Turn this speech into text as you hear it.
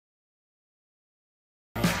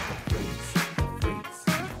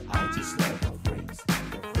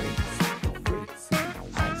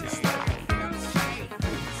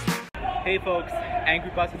Hey folks,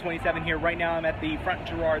 Angry Buster 27 here. Right now I'm at the Front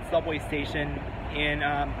Girard subway station in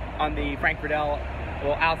on the Frankfurt L,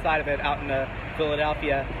 well, outside of it, out in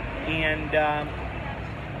Philadelphia. And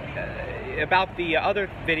about the other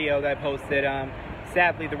video that I posted,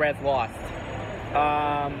 sadly the Reds lost.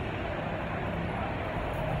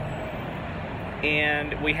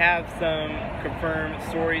 And we have some confirmed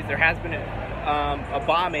stories. There has been a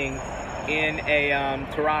bombing in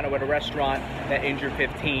Toronto at a restaurant that injured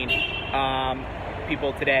 15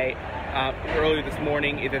 people today. Earlier this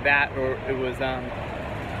morning, either that or it was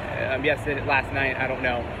yesterday, last night, I don't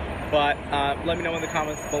know. But let me know in the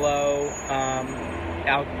comments below.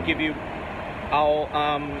 I'll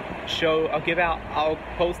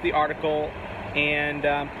post the article, and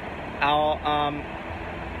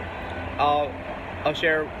I'll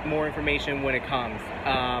share more information when it comes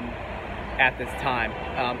at this time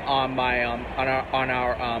on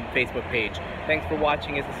our Facebook page. Thanks for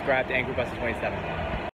watching and subscribe to Angry Buster 27.